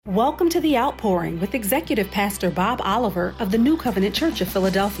Welcome to The Outpouring with Executive Pastor Bob Oliver of the New Covenant Church of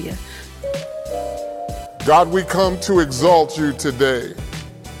Philadelphia. God, we come to exalt you today.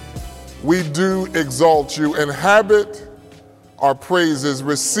 We do exalt you. Inhabit our praises.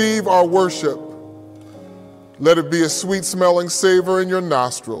 Receive our worship. Let it be a sweet-smelling savor in your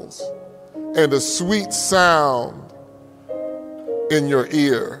nostrils and a sweet sound in your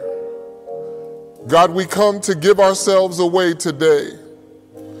ear. God, we come to give ourselves away today.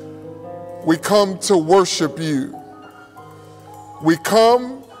 We come to worship you. We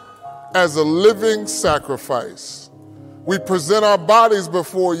come as a living sacrifice. We present our bodies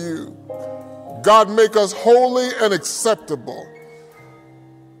before you. God, make us holy and acceptable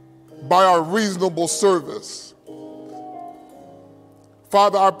by our reasonable service.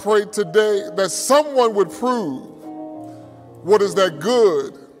 Father, I pray today that someone would prove what is that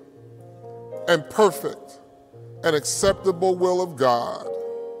good and perfect and acceptable will of God.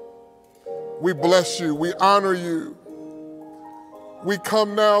 We bless you. We honor you. We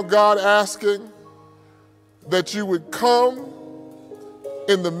come now, God, asking that you would come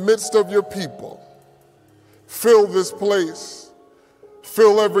in the midst of your people. Fill this place.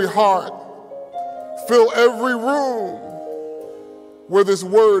 Fill every heart. Fill every room where this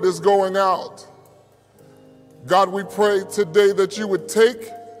word is going out. God, we pray today that you would take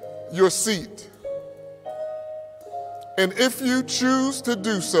your seat. And if you choose to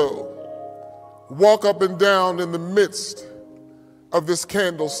do so, walk up and down in the midst of this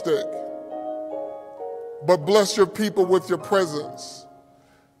candlestick. But bless your people with your presence,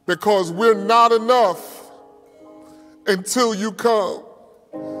 because we're not enough until you come.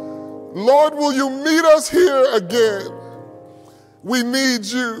 Lord, will you meet us here again? We need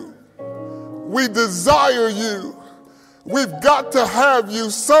you. We desire you. We've got to have you.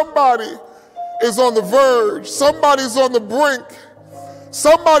 Somebody is on the verge. Somebody's on the brink.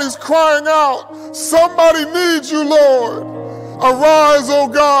 Somebody's crying out. Somebody needs you, Lord. Arise, O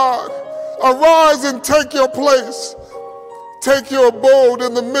God. Arise and take your place. Take your abode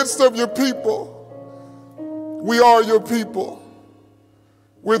in the midst of your people. We are your people.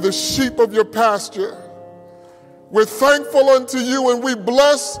 We're the sheep of your pasture. We're thankful unto you and we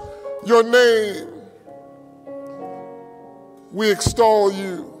bless your name. We extol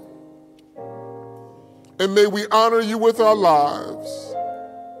you. And may we honor you with our lives.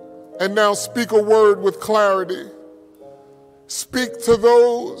 And now speak a word with clarity. Speak to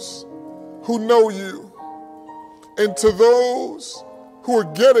those who know you and to those who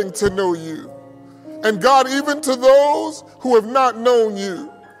are getting to know you. And God, even to those who have not known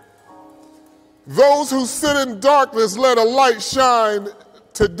you. Those who sit in darkness, let a light shine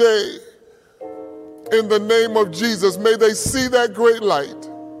today. In the name of Jesus, may they see that great light.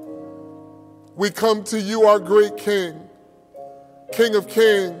 We come to you, our great King, King of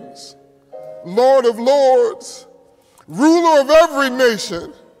kings, Lord of lords, ruler of every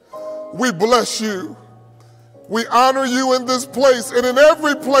nation. We bless you. We honor you in this place and in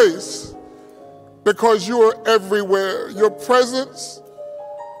every place because you are everywhere. Your presence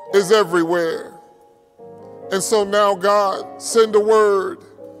is everywhere. And so now, God, send a word.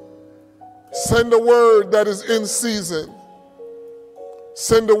 Send a word that is in season.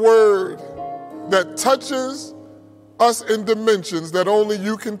 Send a word that touches us in dimensions that only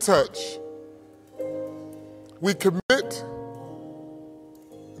you can touch. We commit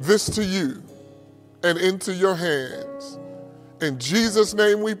this to you and into your hands. In Jesus'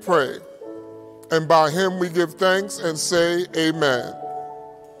 name we pray, and by him we give thanks and say amen.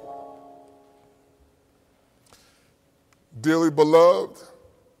 Dearly beloved,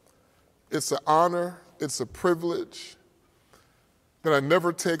 it's an honor, it's a privilege that I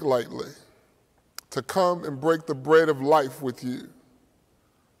never take lightly to come and break the bread of life with you.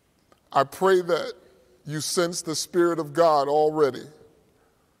 I pray that you sense the Spirit of God already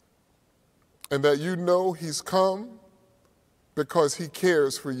and that you know he's come because he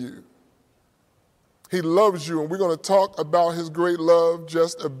cares for you. He loves you, and we're going to talk about his great love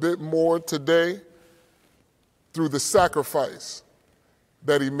just a bit more today through the sacrifice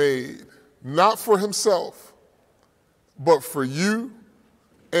that he made, not for himself, but for you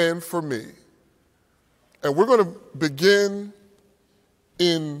and for me. And we're going to begin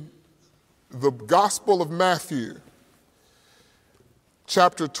in the Gospel of Matthew,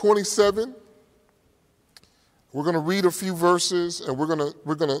 chapter 27. We're going to read a few verses, and we're going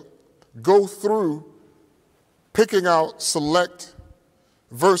to go through picking out select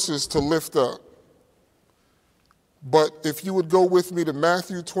verses to lift up. But if you would go with me to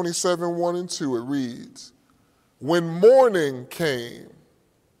Matthew 27, 1 and 2, it reads, "When morning came,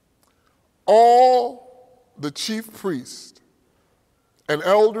 all the chief priests and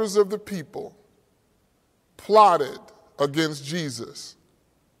elders of the people plotted against Jesus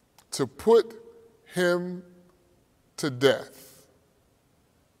to put him to death.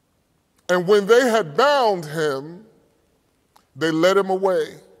 And when they had bound him, they led him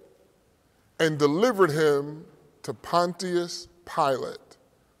away and delivered him to Pontius Pilate,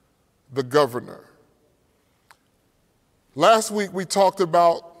 the governor. Last week we talked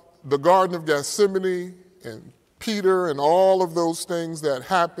about the Garden of Gethsemane and Peter and all of those things that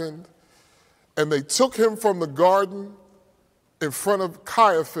happened. And they took him from the garden in front of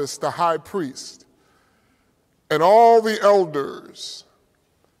Caiaphas, the high priest. And all the elders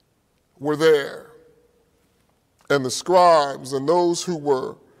were there. And the scribes and those who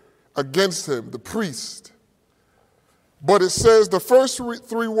were against him, the priest. But it says, the first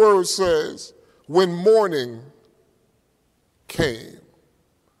three words says, when morning came.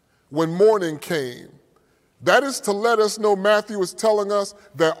 When morning came. That is to let us know, Matthew is telling us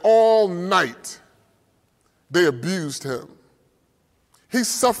that all night they abused him. He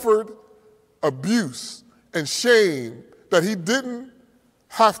suffered abuse and shame that he didn't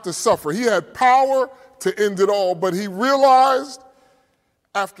have to suffer. He had power to end it all, but he realized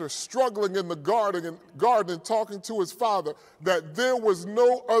after struggling in the garden and talking to his father that there was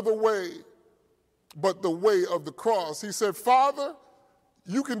no other way but the way of the cross. He said, Father,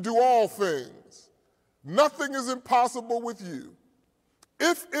 you can do all things. Nothing is impossible with you.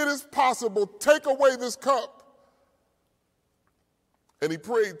 If it is possible, take away this cup. And he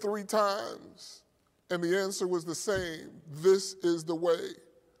prayed 3 times, and the answer was the same. This is the way.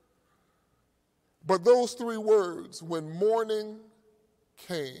 But those 3 words, when morning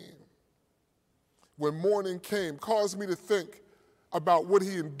came, caused me to think about what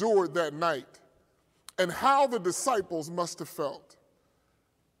he endured that night and how the disciples must have felt.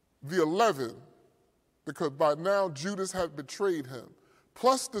 The 11, because by now Judas had betrayed him,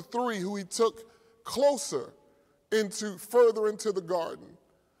 plus the 3 who he took further into the garden,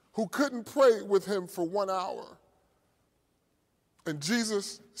 who couldn't pray with him for 1 hour. And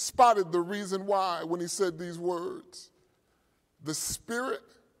Jesus spotted the reason why when he said these words. The spirit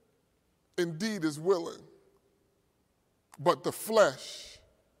indeed is willing, but the flesh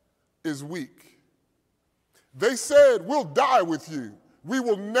is weak. They said, we'll die with you. We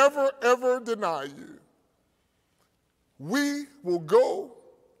will never, ever deny you. We will go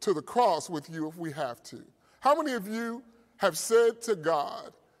to the cross with you if we have to. How many of you have said to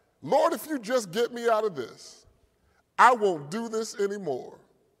God, Lord, if you just get me out of this, I won't do this anymore?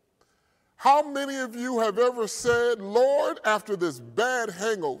 How many of you have ever said, Lord, after this bad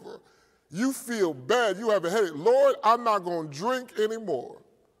hangover, you feel bad, you have a headache, Lord, I'm not going to drink anymore.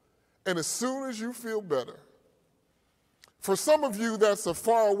 And as soon as you feel better, for some of you, that's a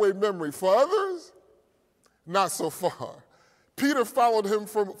faraway memory. For others, not so far. Peter followed him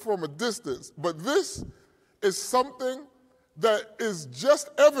from a distance, but this is something that is just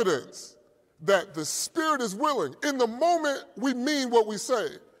evidence that the spirit is willing. In the moment, we mean what we say,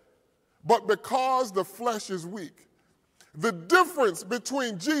 but because the flesh is weak. The difference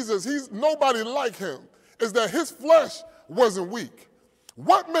between Jesus, he's nobody like him, is that his flesh wasn't weak.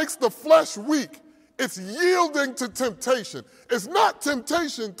 What makes the flesh weak? It's yielding to temptation. It's not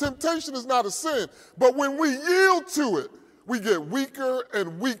temptation. Temptation is not a sin. But when we yield to it, we get weaker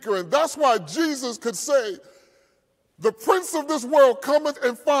and weaker. And that's why Jesus could say, the prince of this world cometh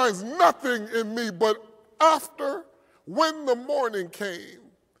and finds nothing in me. But after, when the morning came,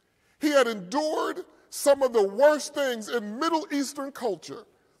 he had endured some of the worst things in Middle Eastern culture.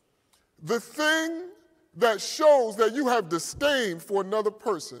 The thing that shows that you have disdain for another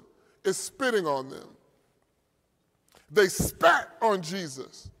person is spitting on them. They spat on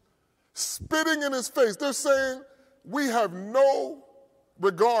Jesus, spitting in his face. They're saying, we have no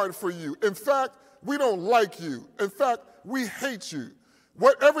regard for you. In fact, we don't like you. In fact, we hate you.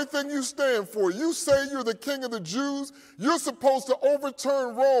 Everything you stand for, you say you're the king of the Jews, you're supposed to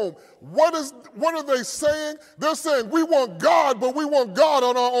overturn Rome. What are they saying? They're saying, we want God, but we want God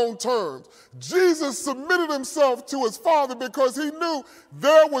on our own terms. Jesus submitted himself to his Father because he knew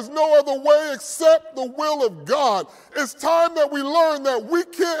there was no other way except the will of God. It's time that we learn that we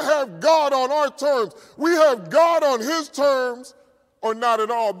can't have God on our terms. We have God on his terms or not at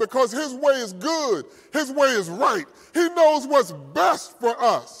all, because his way is good. His way is right. He knows what's best for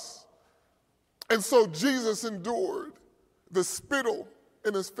us. And so Jesus endured the spittle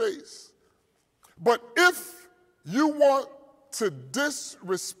in his face. But if you want to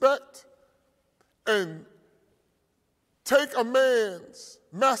disrespect and take a man's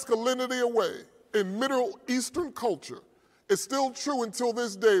masculinity away in Middle Eastern culture, it's still true until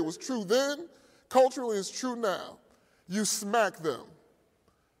this day. It was true then, culturally it's true now. You smack them.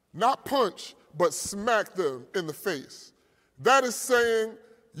 not punch, but smack them in the face. That is saying,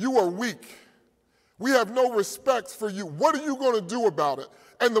 you are weak. We have no respect for you. What are you going to do about it?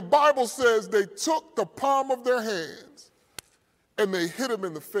 And the Bible says they took the palm of their hands and they hit him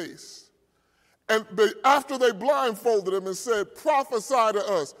in the face. And after they blindfolded him and said, prophesy to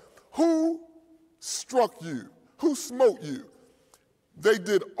us, who struck you? Who smote you? They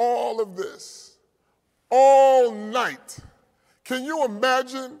did all of this all night. Can you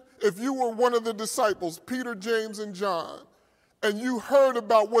imagine if you were one of the disciples, Peter, James, and John, and you heard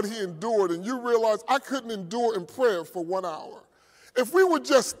about what he endured and you realized, I couldn't endure in prayer for 1 hour. If we would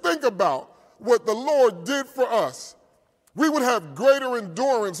just think about what the Lord did for us, we would have greater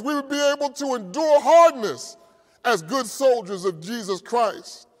endurance. We would be able to endure hardness as good soldiers of Jesus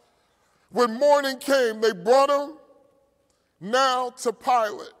Christ. When morning came, they brought him now to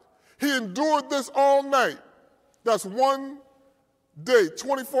Pilate. He endured this all night. That's 1 day,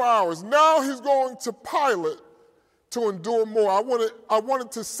 24 hours. Now he's going to Pilate to endure more. I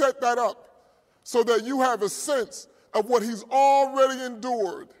wanted to set that up so that you have a sense of what he's already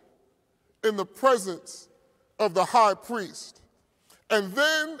endured in the presence of the high priest. And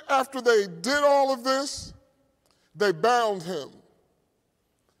then after they did all of this, they bound him.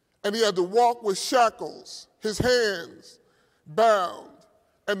 And he had to walk with shackles, his hands bound.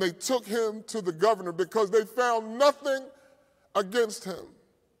 And they took him to the governor because they found nothing against him.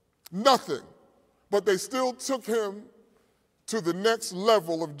 Nothing. But they still took him to the next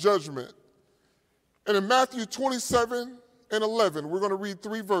level of judgment. And in Matthew 27 and 11, we're going to read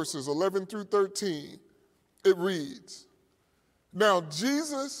 3 verses, 11 through 13. It reads, now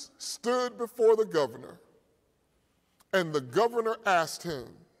Jesus stood before the governor, and the governor asked him,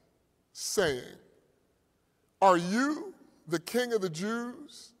 saying, are you the king of the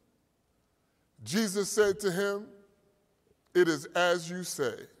Jews? Jesus said to him, it is as you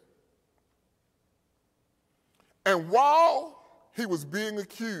say. And while he was being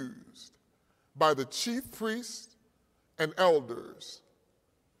accused by the chief priests and elders,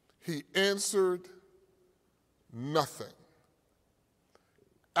 he answered nothing.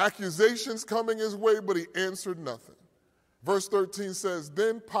 Accusations coming his way, but he answered nothing. Verse 13 says,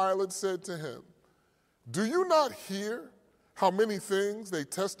 then Pilate said to him, do you not hear how many things they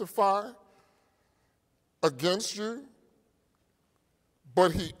testify against you?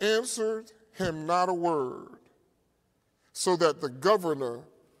 But he answered him not a word, so that the governor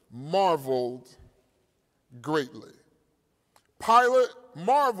marveled greatly. Pilate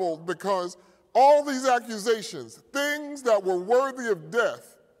marveled because all these accusations, things that were worthy of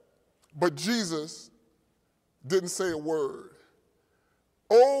death, but Jesus didn't say a word.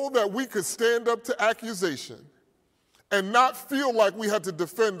 Oh, that we could stand up to accusation and not feel like we had to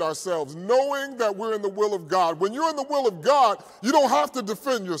defend ourselves, knowing that we're in the will of God. When you're in the will of God, you don't have to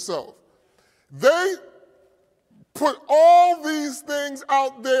defend yourself. They put all these things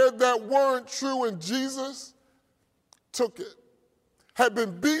out there that weren't true, and Jesus took it. Had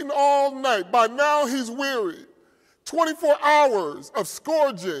been beaten all night. By now he's weary. 24 hours of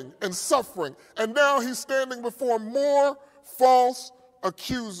scourging and suffering. And now he's standing before more false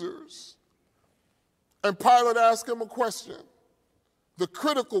accusers. And Pilate asked him a question, the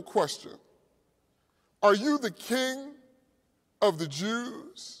critical question. Are you the king of the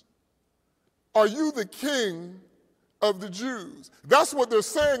Jews? Are you the king of the Jews? That's what they're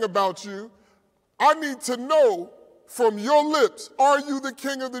saying about you. I need to know from your lips, are you the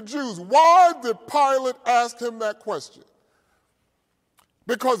king of the Jews? Why did Pilate ask him that question?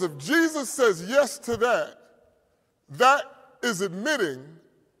 Because if Jesus says yes to that, that is admitting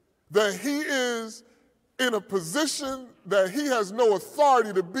that he is in a position that he has no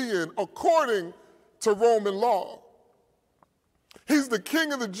authority to be in according to Roman law. He's the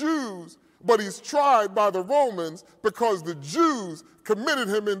king of the Jews, but he's tried by the Romans because the Jews committed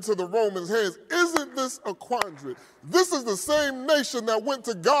him into the Romans' hands. Isn't this a quandary? This is the same nation that went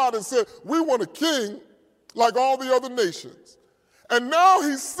to God and said, we want a king like all the other nations. And now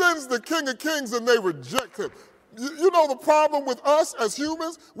he sends the King of Kings and they reject him. You know the problem with us as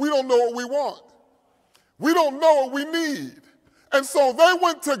humans? We don't know what we want. We don't know what we need. And so they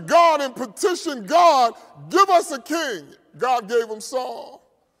went to God and petitioned God, give us a king. God gave them Saul.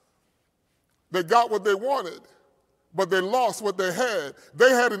 They got what they wanted, but they lost what they had. They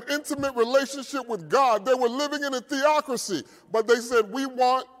had an intimate relationship with God. They were living in a theocracy, but they said, we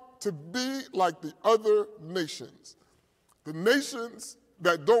want to be like the other nations. The nations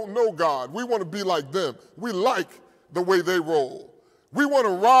that don't know God, we want to be like them. We like the way they roll. We want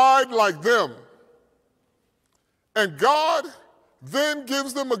to ride like them. And God then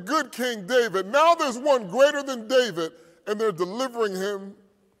gives them a good King David. Now there's one greater than David, and they're delivering him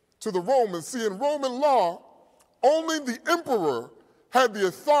to the Romans. See, in Roman law, only the emperor had the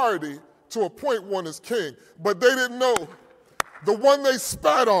authority to appoint one as king, but they didn't know the one they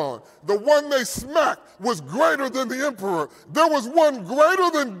spat on, the one they smacked was greater than the emperor. There was one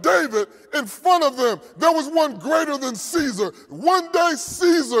greater than David in front of them. There was one greater than Caesar. One day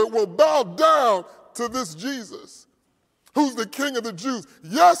Caesar will bow down to this Jesus, who's the king of the Jews.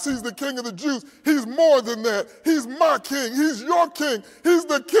 Yes, he's the king of the Jews. He's more than that. He's my king. He's your king. He's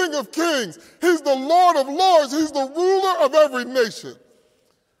the king of kings. He's the Lord of lords. He's the ruler of every nation.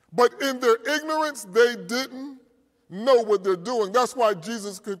 But in their ignorance, they didn't know what they're doing. That's why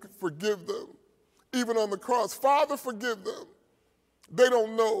Jesus could forgive them, even on the cross. Father, forgive them. They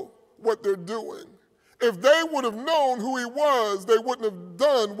don't know what they're doing. If they would have known who he was, they wouldn't have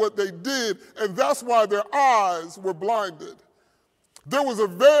done what they did, and that's why their eyes were blinded. There was a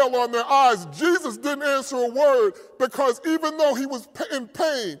veil on their eyes. Jesus didn't answer a word because even though he was in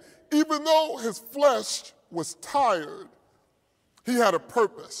pain, even though his flesh was tired, he had a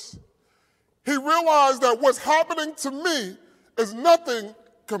purpose. He realized that what's happening to me is nothing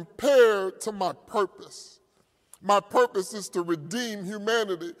compared to my purpose. My purpose is to redeem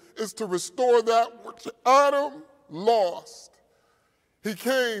humanity, is to restore that which Adam lost. He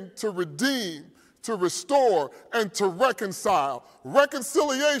came to redeem, to restore, and to reconcile.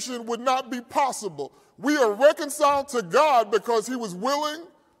 Reconciliation would not be possible. We are reconciled to God because he was willing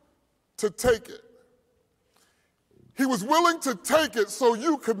to take it. He was willing to take it so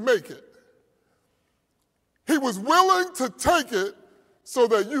you could make it. He was willing to take it so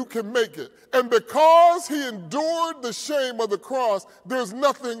that you can make it. And because he endured the shame of the cross, there's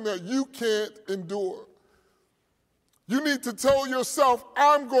nothing that you can't endure. You need to tell yourself,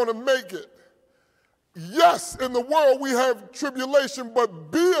 I'm going to make it. Yes, in the world we have tribulation,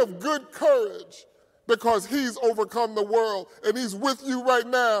 but be of good courage because he's overcome the world and he's with you right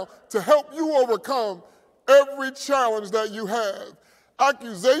now to help you overcome every challenge that you have.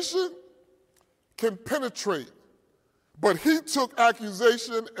 Accusation can penetrate, but he took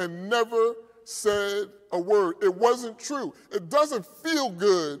accusation and never said a word. It wasn't true. It doesn't feel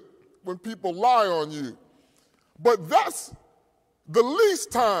good when people lie on you, but that's the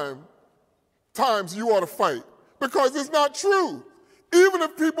least times you ought to fight because it's not true. Even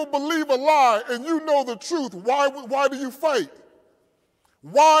if people believe a lie and you know the truth, why do you fight?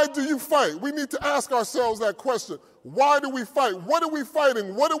 Why do you fight? We need to ask ourselves that question. Why do we fight? What are we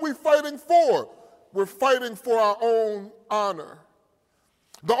fighting? What are we fighting for? We're fighting for our own honor.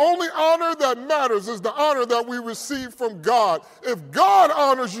 The only honor that matters is the honor that we receive from God. If God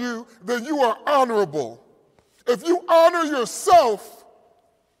honors you, then you are honorable. If you honor yourself,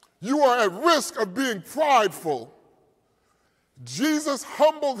 you are at risk of being prideful. Jesus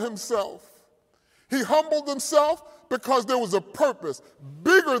humbled himself. He humbled himself because there was a purpose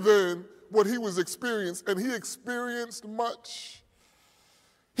bigger than what he was experiencing, and he experienced much.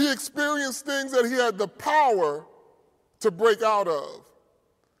 He experienced things that he had the power to break out of.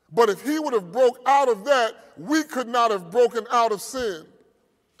 But if he would have broke out of that, we could not have broken out of sin.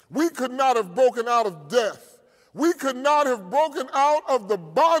 We could not have broken out of death. We could not have broken out of the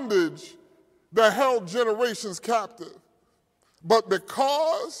bondage that held generations captive. But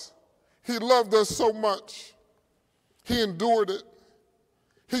because he loved us so much, he endured it.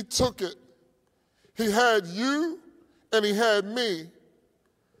 He took it. He had you and he had me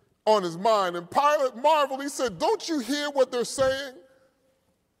on his mind. And Pilate marveled. He said, don't you hear what they're saying?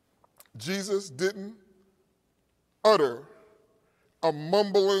 Jesus didn't utter a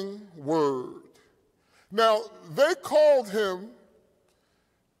mumbling word. Now, they called him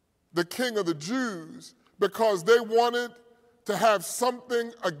the King of the Jews because they wanted to have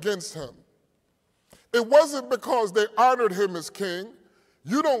something against him. It wasn't because they honored him as king.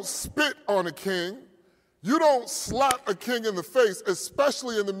 You don't spit on a king. You don't slap a king in the face,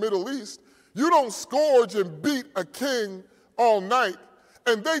 especially in the Middle East. You don't scourge and beat a king all night.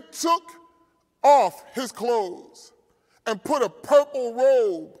 And they took off his clothes and put a purple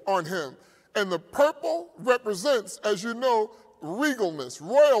robe on him. And the purple represents, as you know, regalness,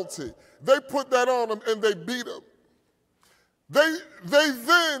 royalty. They put that on him and they beat him. They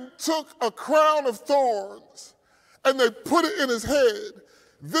then took a crown of thorns and they put it in his head.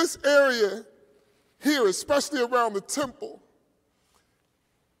 This area here, especially around the temple,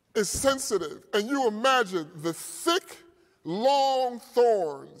 is sensitive. And you imagine the thick, long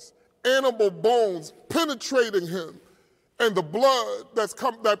thorns, animal bones penetrating him, and the blood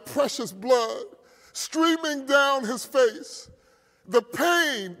that precious blood, streaming down his face. The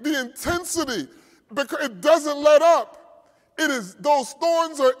pain, the intensity, because it doesn't let up. those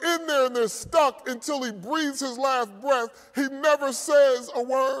thorns are in there and they're stuck until he breathes his last breath. He never says a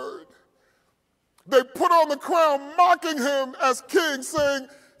word. They put on the crown, mocking him as king, saying,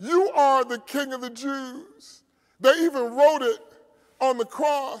 "You are the King of the Jews." They even wrote it on the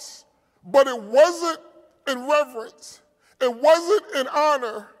cross, but it wasn't in reverence. It wasn't in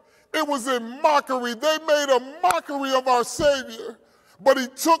honor. It was in mockery. They made a mockery of our Savior, but he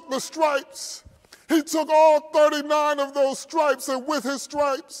took the stripes. He took all 39 of those stripes, and with his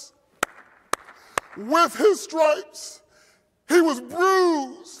stripes, he was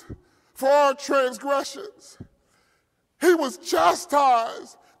bruised for our transgressions. He was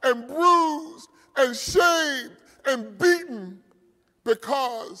chastised and bruised and shamed and beaten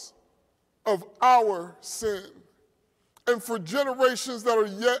because of our sin and for generations that are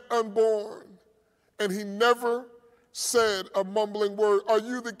yet unborn. And he never said a mumbling word. Are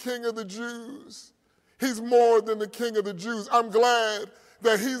you the King of the Jews? He's more than the King of the Jews. I'm glad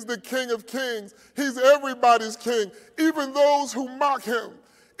that he's the King of kings. He's everybody's king. Even those who mock him,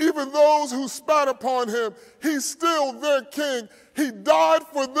 even those who spat upon him, he's still their king. He died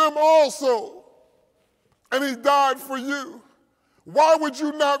for them also, and he died for you. Why would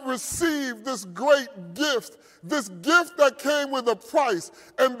you not receive this great gift, this gift that came with a price?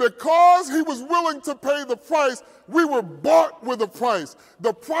 And because he was willing to pay the price, we were bought with a price.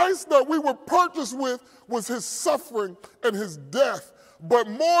 The price that we were purchased with was his suffering and his death. But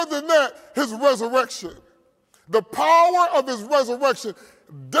more than that, his resurrection. The power of his resurrection.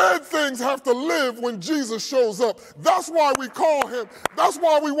 Dead things have to live when Jesus shows up. That's why we call him. That's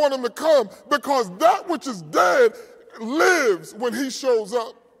why we want him to come, because that which is dead lives when he shows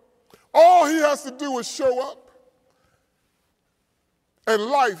up. All he has to do is show up, and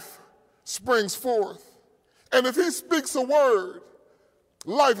life springs forth. And if he speaks a word,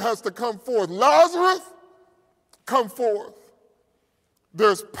 life has to come forth. Lazarus, come forth.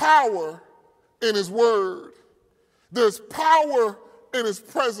 There's power in his word. There's power in his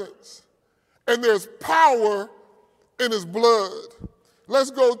presence. And there's power in his blood.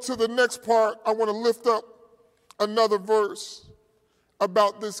 Let's go to the next part. I want to lift up another verse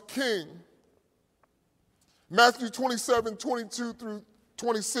about this king. Matthew 27:22 through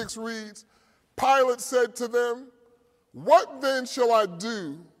 26 reads, Pilate said to them, "What then shall I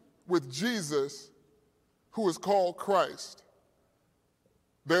do with Jesus, who is called Christ?"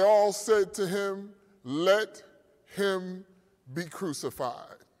 They all said to him, "Let him be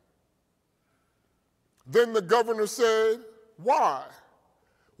crucified." Then the governor said, "Why?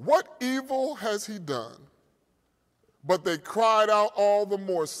 What evil has he done?" But they cried out all the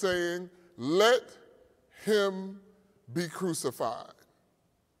more, saying, "Let him be crucified."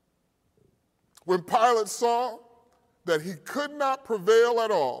 When Pilate saw that he could not prevail at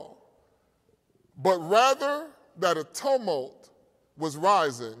all, but rather that a tumult was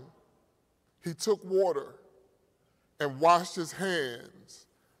rising, he took water and washed his hands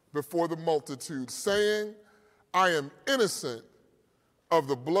before the multitude, saying, "I am innocent of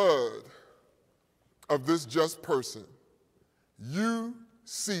the blood of this just person. You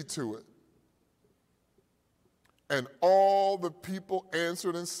see to it." And all the people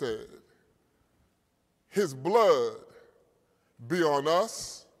answered and said, "His blood be on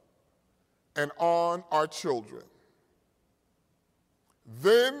us and on our children."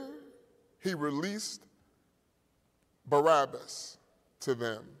 Then he released Barabbas to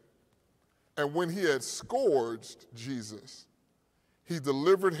them. And when he had scourged Jesus, he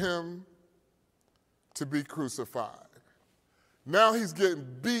delivered him to be crucified. Now he's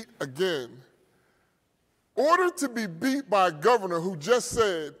getting beat again. Ordered to be beat by a governor who just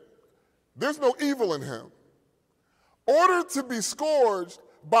said, there's no evil in him. Ordered to be scourged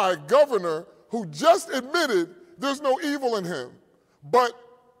by a governor who just admitted there's no evil in him. But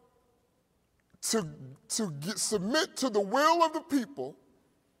to submit to the will of the people,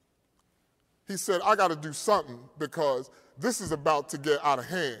 he said, I got to do something because this is about to get out of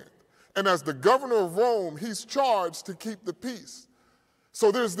hand. And as the governor of Rome, he's charged to keep the peace.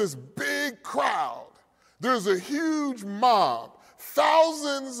 So there's this big crowd. There's a huge mob,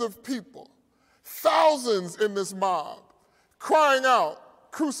 thousands of people, thousands in this mob, crying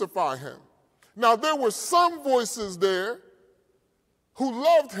out, "Crucify him." Now, there were some voices there who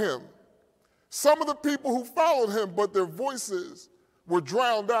loved him, some of the people who followed him, but their voices were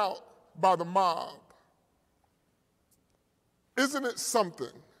drowned out by the mob. Isn't it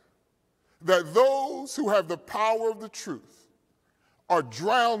something that those who have the power of the truth are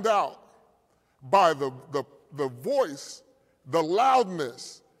drowned out by the voice, the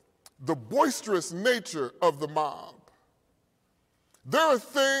loudness, the boisterous nature of the mob? There are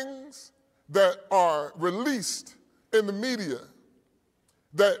things that are released in the media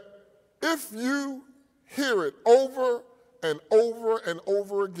that if you hear it over and over and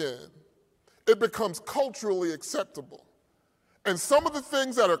over again, it becomes culturally acceptable. And some of the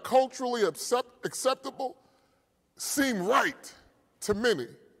things that are culturally acceptable seem right to many.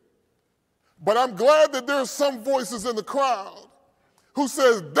 But I'm glad that there are some voices in the crowd who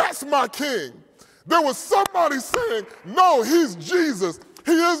says, that's my king. There was somebody saying, no, he's Jesus.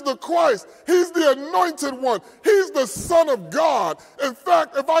 He is the Christ. He's the anointed one. He's the Son of God. In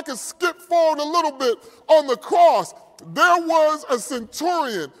fact, if I could skip forward a little bit, on the cross, there was a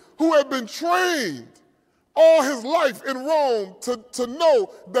centurion who had been trained all his life in Rome to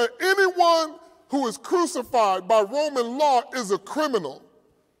know that anyone who is crucified by Roman law is a criminal.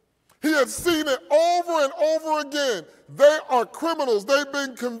 He had seen it over and over again. They are criminals. They've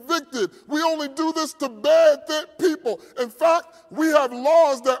been convicted. We only do this to bad people. In fact, we have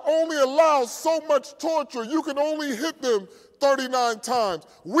laws that only allow so much torture. You can only hit them 39 times.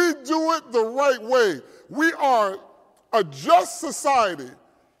 We do it the right way. We are a just society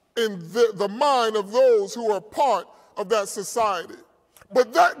in the mind of those who are part of that society.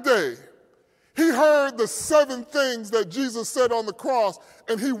 But that day, he heard the 7 things that Jesus said on the cross,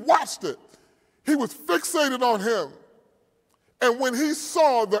 and he watched it. He was fixated on him. And when he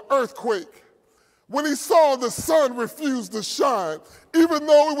saw the earthquake, when he saw the sun refuse to shine, even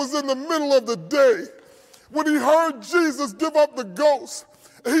though it was in the middle of the day, when he heard Jesus give up the ghost,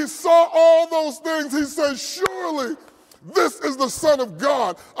 he saw all those things, he said, surely this is the Son of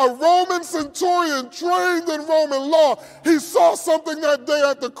God. A Roman centurion trained in Roman law. He saw something that day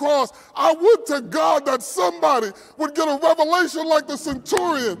at the cross. I would to God that somebody would get a revelation like the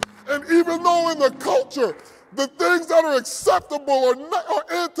centurion. And even though in the culture, the things that are acceptable are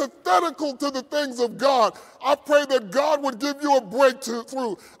antithetical to the things of God, I pray that God would give you a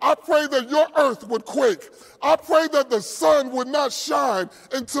breakthrough. I pray that your earth would quake. I pray that the sun would not shine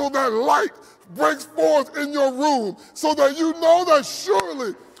until that light breaks forth in your room so that you know that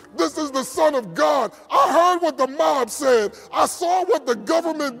surely this is the Son of God. I heard what the mob said. I saw what the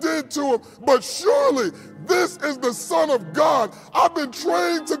government did to him, but surely this is the Son of God. I've been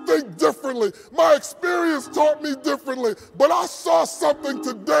trained to think differently. My experience taught me differently, but I saw something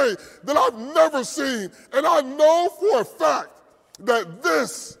today that I've never seen, and I know for a fact that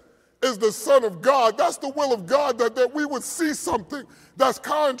this is the Son of God. That's the will of God, that we would see something that's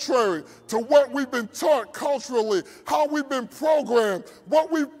contrary to what we've been taught culturally, how we've been programmed,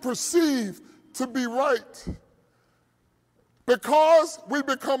 what we perceive to be right. Because we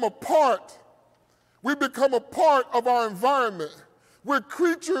become a part of our environment. We're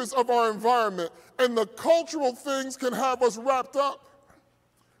creatures of our environment, and the cultural things can have us wrapped up.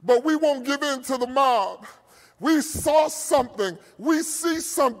 But we won't give in to the mob. We saw something, we see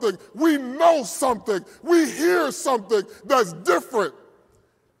something, we know something, we hear something that's different,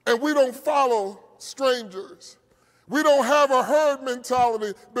 and we don't follow strangers. We don't have a herd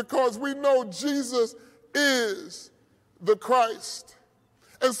mentality because we know Jesus is the Christ.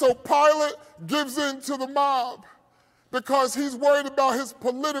 And so Pilate gives in to the mob because he's worried about his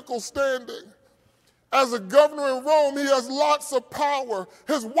political standing. As a governor in Rome, he has lots of power.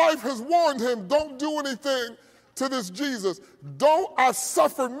 His wife has warned him, don't do anything to this Jesus. I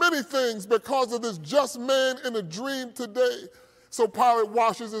suffered many things because of this just man in a dream today. So Pilate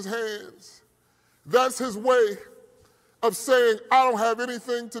washes his hands. That's his way of saying, I don't have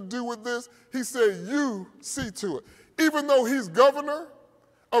anything to do with this. He said, you see to it. Even though he's governor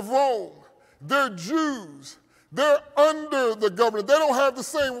of Rome, they're Jews. They're under the governor. They don't have the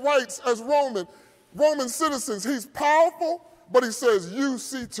same rights as Roman citizens. He's powerful, but he says, you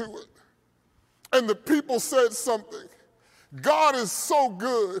see to it. And the people said something. God is so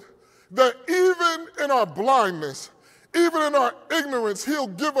good that even in our blindness, even in our ignorance, he'll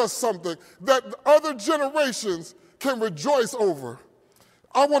give us something that other generations can rejoice over.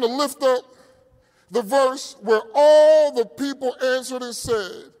 I want to lift up the verse where all the people answered and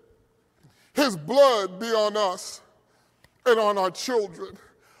said, his blood be on us and on our children.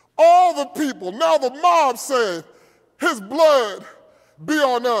 All the people, now the mob said, his blood be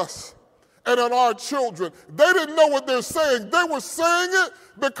on us and on our children. They didn't know what they're saying. They were saying it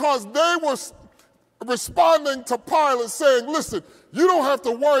because they were responding to Pilate saying, listen, you don't have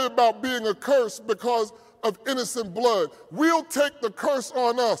to worry about being accursed because of innocent blood. We'll take the curse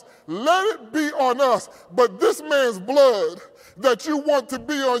on us. Let it be on us. But this man's blood that you want to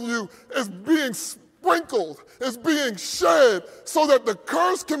be on you is being sprinkled, is being shed so that the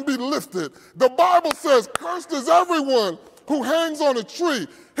curse can be lifted. The Bible says, cursed is everyone who hangs on a tree.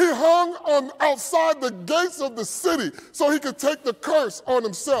 He hung on outside the gates of the city so he could take the curse on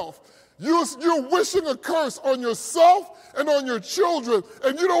himself. You're wishing a curse on yourself and on your children,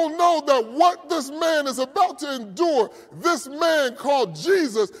 and you don't know that what this man is about to endure, this man called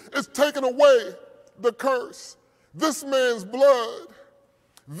Jesus, is taking away the curse. This man's blood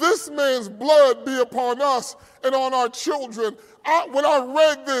be upon us and on our children. When I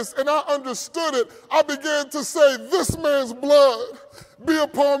read this and I understood it, I began to say, this man's blood be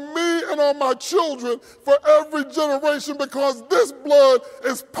upon me and on my children for every generation, because this blood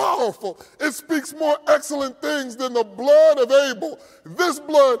is powerful. It speaks more excellent things than the blood of Abel. This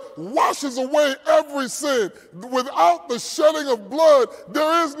blood washes away every sin. Without the shedding of blood,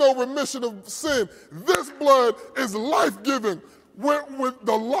 there is no remission of sin. This blood is life-giving. With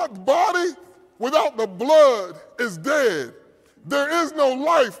the body without the blood is dead. There is no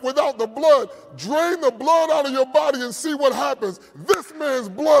life without the blood. Drain the blood out of your body and see what happens. This man's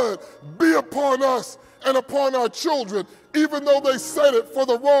blood be upon us and upon our children, even though they said it for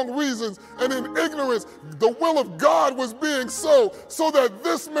the wrong reasons and in ignorance. The will of God was being so that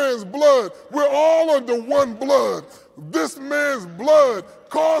this man's blood, we're all under one blood. This man's blood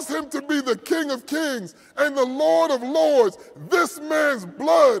caused him to be the King of Kings and the Lord of Lords. This man's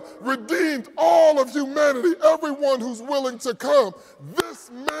blood redeemed all of humanity, everyone who's willing to come. This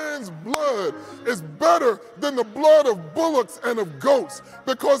man's blood is better than the blood of bullocks and of goats,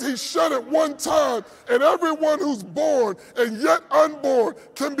 because he shed it one time, and everyone who's born and yet unborn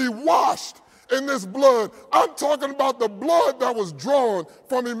can be washed in this blood. I'm talking about the blood that was drawn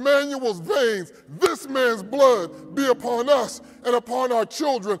from Emmanuel's veins. This man's blood be upon us and upon our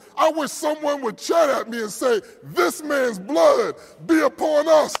children. I wish someone would chat at me and say, this man's blood be upon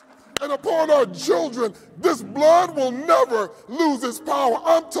us and upon our children. This blood will never lose its power.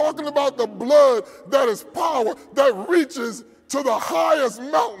 I'm talking about the blood that is power, that reaches to the highest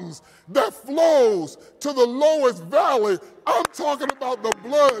mountains, that flows to the lowest valley. I'm talking about the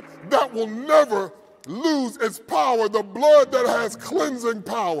blood that will never lose its power, the blood that has cleansing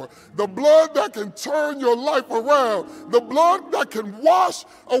power, the blood that can turn your life around, the blood that can wash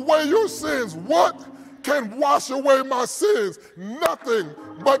away your sins. What can wash away my sins? Nothing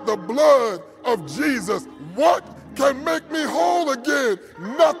but the blood of Jesus. What can make me whole again?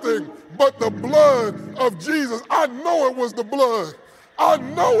 Nothing but the blood of Jesus. I know it was the blood. I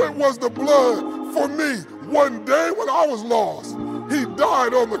know it was the blood for me. One day when I was lost, he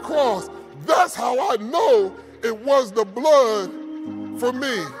died on the cross. That's how I know it was the blood for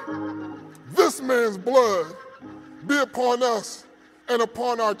me. This man's blood be upon us and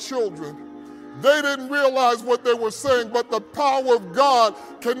upon our children. They didn't realize what they were saying, but the power of God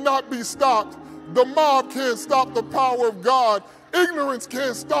cannot be stopped. The mob can't stop the power of God. Ignorance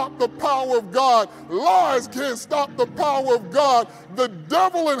can't stop the power of God. Lies can't stop the power of God. The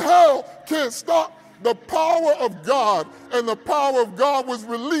devil in hell can't stop the power of God. And the power of God was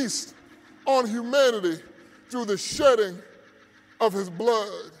released on humanity through the shedding of his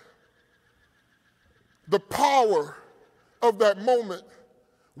blood. The power of that moment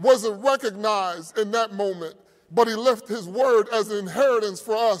wasn't recognized in that moment, but he left his word as an inheritance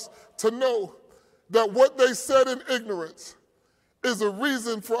for us to know that what they said in ignorance is a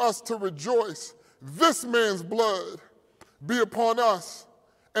reason for us to rejoice. This man's blood be upon us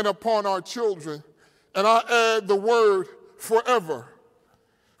and upon our children. And I add the word forever.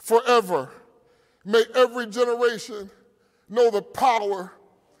 Forever. May every generation know the power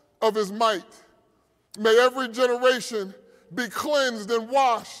of his might. May every generation be cleansed and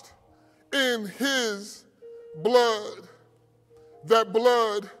washed in his blood. That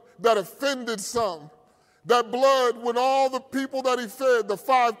blood that offended some. That blood when all the people that he fed, the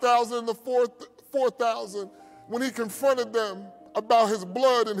 5,000 and the 4,000, when he confronted them about his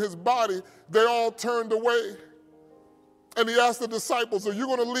blood and his body, they all turned away. And he asked the disciples, are you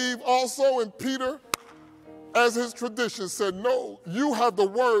going to leave also? And Peter, as his tradition, said, no, you have the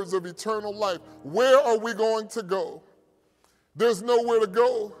words of eternal life. Where are we going to go? There's nowhere to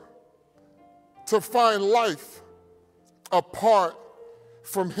go to find life apart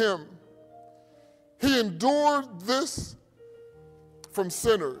from him. He endured this from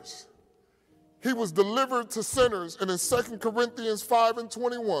sinners. He was delivered to sinners. And in 2 Corinthians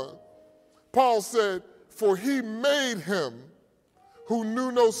 5:21, Paul said, for he made him who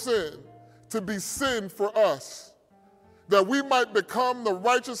knew no sin to be sin for us, that we might become the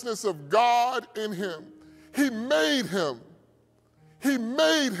righteousness of God in him. He made him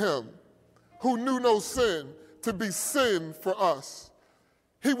who knew no sin to be sin for us.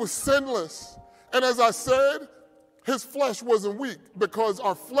 He was sinless. And as I said, his flesh wasn't weak, because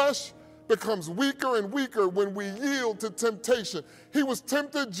our flesh becomes weaker and weaker when we yield to temptation. He was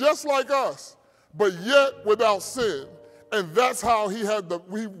tempted just like us, but yet without sin. And that's how he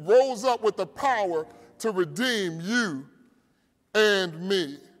rose up with the power to redeem you and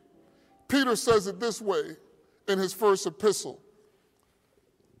me. Peter says it this way in his first epistle,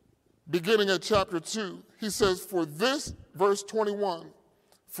 beginning at chapter 2. He says, for this, verse 21,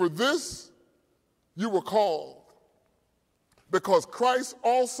 for this you were called, because Christ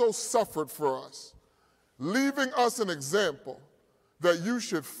also suffered for us, leaving us an example that you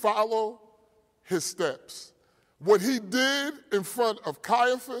should follow his steps. What he did in front of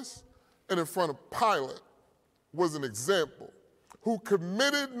Caiaphas and in front of Pilate was an example, who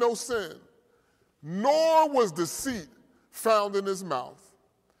committed no sin, nor was deceit found in his mouth.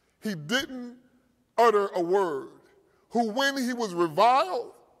 He didn't utter a word, who when he was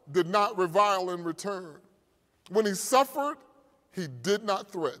reviled, did not revile in return. When he suffered, he did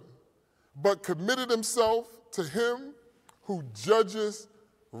not threaten, but committed himself to him who judges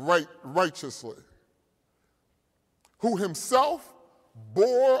righteously, who himself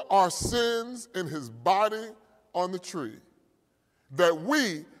bore our sins in his body on the tree, that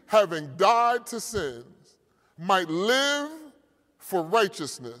we, having died to sins, might live for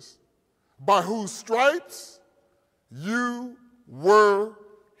righteousness, by whose stripes you were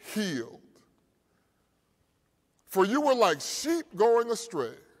healed. For you were like sheep going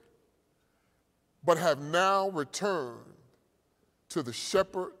astray, but have now returned to the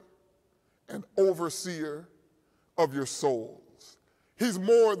shepherd and overseer of your souls. He's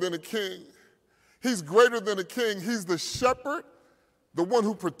more than a king. He's greater than a king. He's the shepherd, the one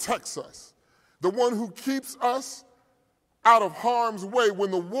who protects us, the one who keeps us out of harm's way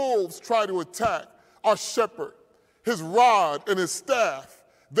when the wolves try to attack. Our shepherd, his rod and his staff,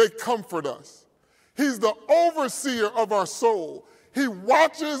 they comfort us. He's the overseer of our soul. He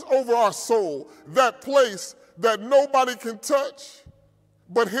watches over our soul, that place that nobody can touch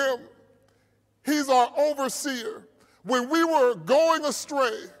but him. He's our overseer. When we were going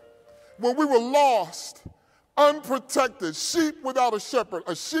astray, when we were lost, unprotected, sheep without a shepherd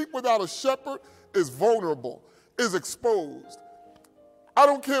is vulnerable, is exposed. I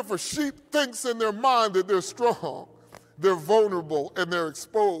don't care if a sheep thinks in their mind that they're strong. They're vulnerable and they're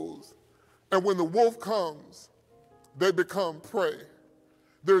exposed. And when the wolf comes, they become prey.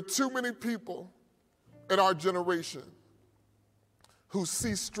 There are too many people in our generation who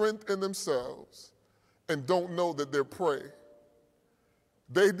see strength in themselves and don't know that they're prey.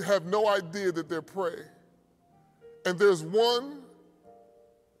 They have no idea that they're prey. And there's one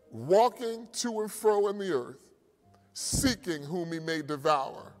walking to and fro in the earth, seeking whom he may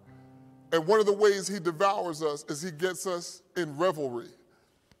devour. And one of the ways he devours us is he gets us in revelry.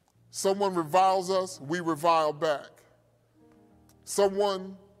 Someone reviles us, we revile back.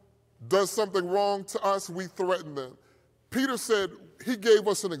 Someone does something wrong to us, we threaten them. Peter said he gave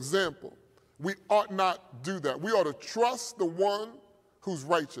us an example. We ought not do that. We ought to trust the one who's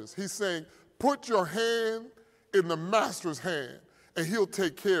righteous. He's saying, put your hand in the master's hand and he'll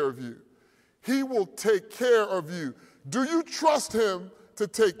take care of you. He will take care of you. Do you trust him to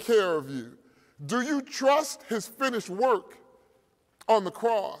take care of you? Do you trust his finished work on the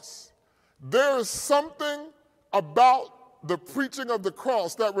cross? There is something about the preaching of the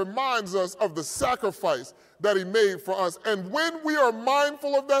cross that reminds us of the sacrifice that he made for us. And when we are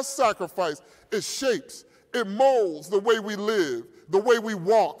mindful of that sacrifice, it shapes, it molds the way we live, the way we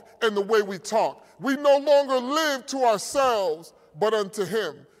walk, and the way we talk. We no longer live to ourselves, but unto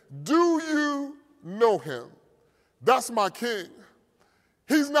him. Do you know him? That's my king.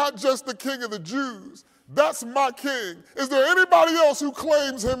 He's not just the king of the Jews. That's my king. Is there anybody else who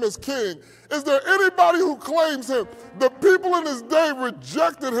claims him as king? Is there anybody who claims him? The people in his day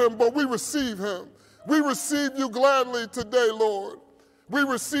rejected him, but we receive him. We receive you gladly today, Lord. We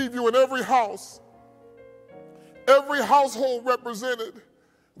receive you in every house, every household represented.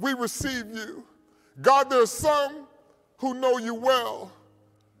 We receive you. God, there's some who know you well,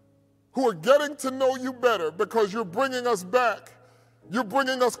 who are getting to know you better because you're bringing us back. You're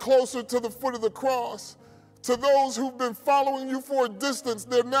bringing us closer to the foot of the cross. To those who've been following you for a distance,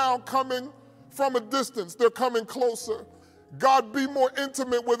 they're now coming from a distance. They're coming closer. God, be more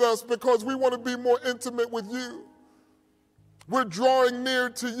intimate with us because we want to be more intimate with you. We're drawing near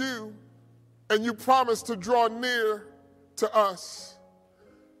to you, and you promise to draw near to us.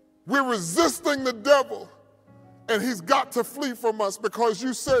 We're resisting the devil, and he's got to flee from us because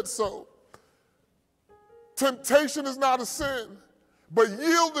you said so. Temptation is not a sin, but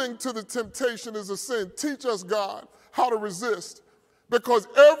yielding to the temptation is a sin. Teach us, God, how to resist, because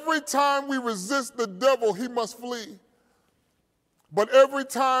every time we resist the devil, he must flee. But every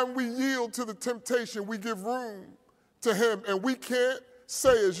time we yield to the temptation, we give room to him, and we can't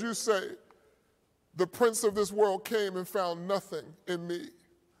say as you say, the prince of this world came and found nothing in me.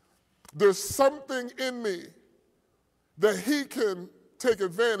 There's something in me that he can take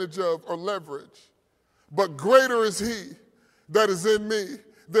advantage of or leverage. But greater is he that is in me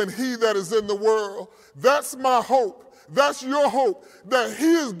than he that is in the world. That's my hope. That's your hope, that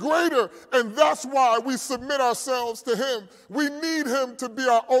he is greater, and that's why we submit ourselves to him. We need him to be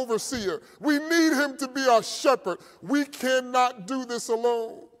our overseer. We need him to be our shepherd. We cannot do this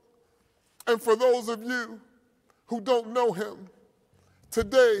alone. And for those of you who don't know him,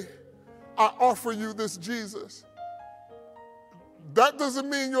 today I offer you this Jesus. That doesn't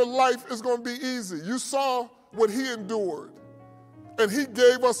mean your life is going to be easy. You saw what he endured, and he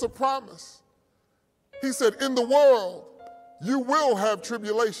gave us a promise. He said, in the world, you will have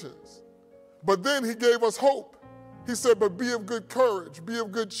tribulations. But then he gave us hope. He said, but be of good courage, be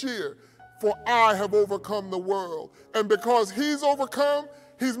of good cheer, for I have overcome the world. And because he's overcome,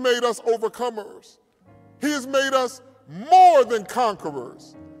 he's made us overcomers. He has made us more than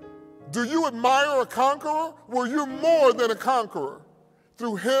conquerors. Do you admire a conqueror? Well, you're more than a conqueror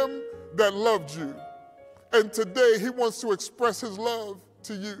through him that loved you. And today he wants to express his love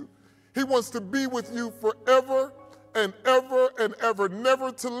to you. He wants to be with you forever and ever and ever, never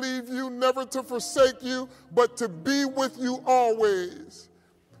to leave you, never to forsake you, but to be with you always.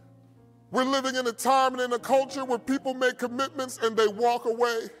 We're living in a time and in a culture where people make commitments and they walk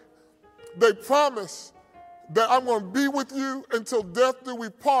away. They promise that I'm going to be with you until death do we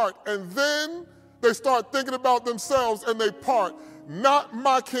part, and then they start thinking about themselves and they part. Not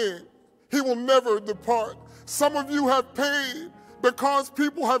my king. He will never depart. Some of you have paid because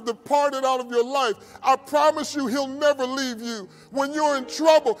people have departed out of your life. I promise you, he'll never leave you. When you're in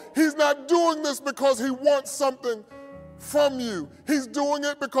trouble, he's not doing this because he wants something from you. He's doing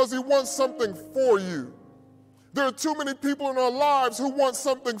it because he wants something for you. There are too many people in our lives who want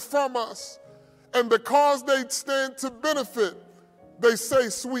something from us. And because they stand to benefit, they say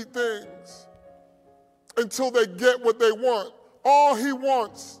sweet things until they get what they want. All he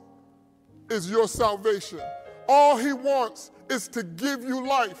wants is your salvation. All he wants is to give you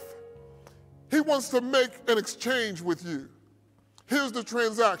life. He wants to make an exchange with you. Here's the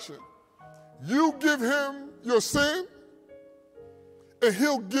transaction. You give him your sin, and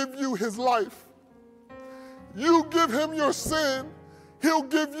he'll give you his life. You give him your sin, he'll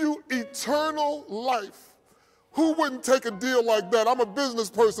give you eternal life. Who wouldn't take a deal like that? I'm a business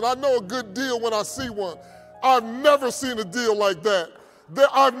person. I know a good deal when I see one. I've never seen a deal like that.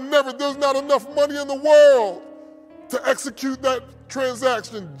 There's not enough money in the world to execute that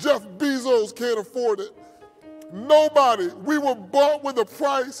transaction. Jeff Bezos can't afford it. Nobody. We were bought with a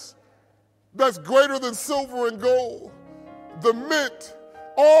price that's greater than silver and gold. The mint,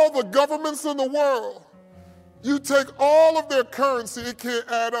 all the governments in the world, you take all of their currency, it can't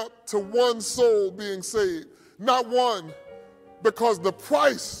add up to one soul being saved. Not one. Because the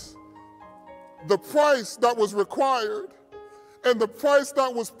price that was required and the price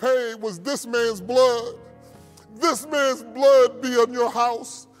that was paid was this man's blood. This man's blood be on your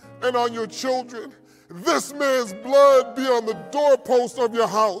house and on your children. This man's blood be on the doorpost of your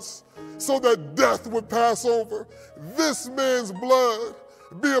house so that death would pass over. This man's blood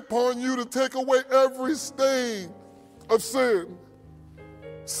be upon you to take away every stain of sin.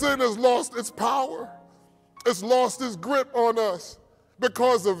 Sin has lost its power. It's lost its grip on us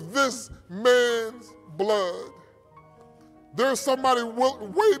because of this man's blood. There's somebody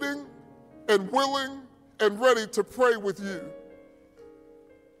waiting and willing and ready to pray with you.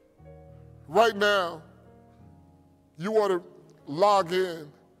 Right now, you ought to log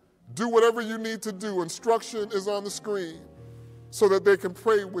in. Do whatever you need to do. Instruction is on the screen so that they can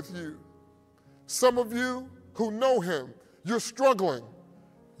pray with you. Some of you who know him, you're struggling.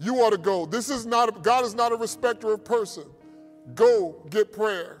 You ought to go. God is not a respecter of person. Go get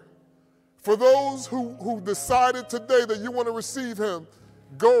prayer. For those who decided today that you want to receive him,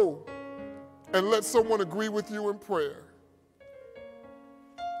 go and let someone agree with you in prayer.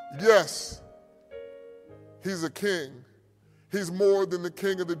 Yes, he's a king. He's more than the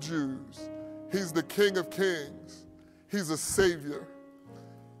king of the Jews. He's the King of kings. He's a savior.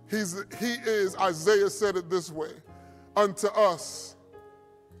 He is, Isaiah said it this way, unto us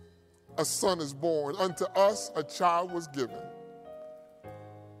a son is born, unto us a child was given,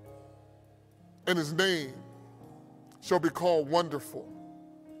 and his name shall be called Wonderful,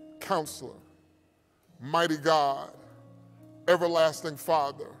 Counselor, Mighty God, Everlasting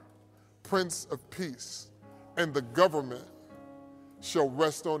Father, Prince of Peace, and the government shall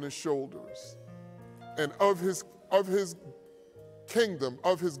rest on his shoulders. And of his kingdom,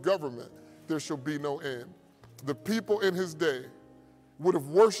 of his government, there shall be no end. The people in his day would have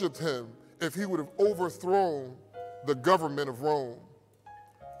worshiped him if he would have overthrown the government of Rome.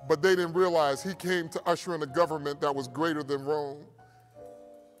 But they didn't realize he came to usher in a government that was greater than Rome.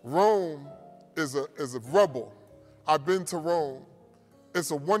 Rome is a rubble. I've been to Rome.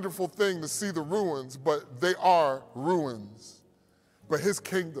 It's a wonderful thing to see the ruins, but they are ruins. But his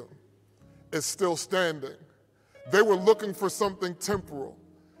kingdom is still standing. They were looking for something temporal.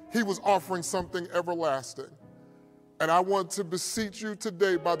 He was offering something everlasting. And I want to beseech you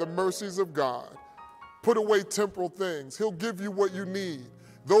today by the mercies of God, put away temporal things. He'll give you what you need.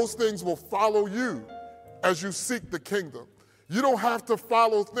 Those things will follow you as you seek the kingdom. You don't have to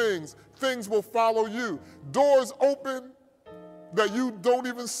follow things. Things will follow you. Doors open that you don't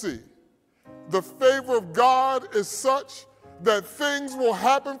even see. The favor of God is such that things will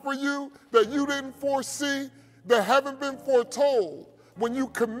happen for you that you didn't foresee, that haven't been foretold. When you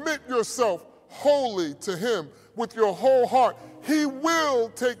commit yourself wholly to him with your whole heart, he will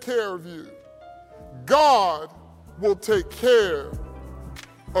take care of you. God will take care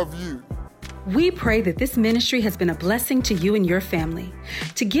of you. We pray that this ministry has been a blessing to you and your family.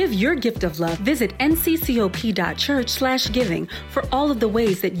 To give your gift of love, visit nccop.church/giving for all of the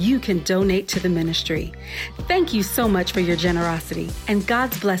ways that you can donate to the ministry. Thank you so much for your generosity and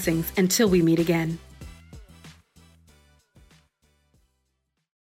God's blessings until we meet again.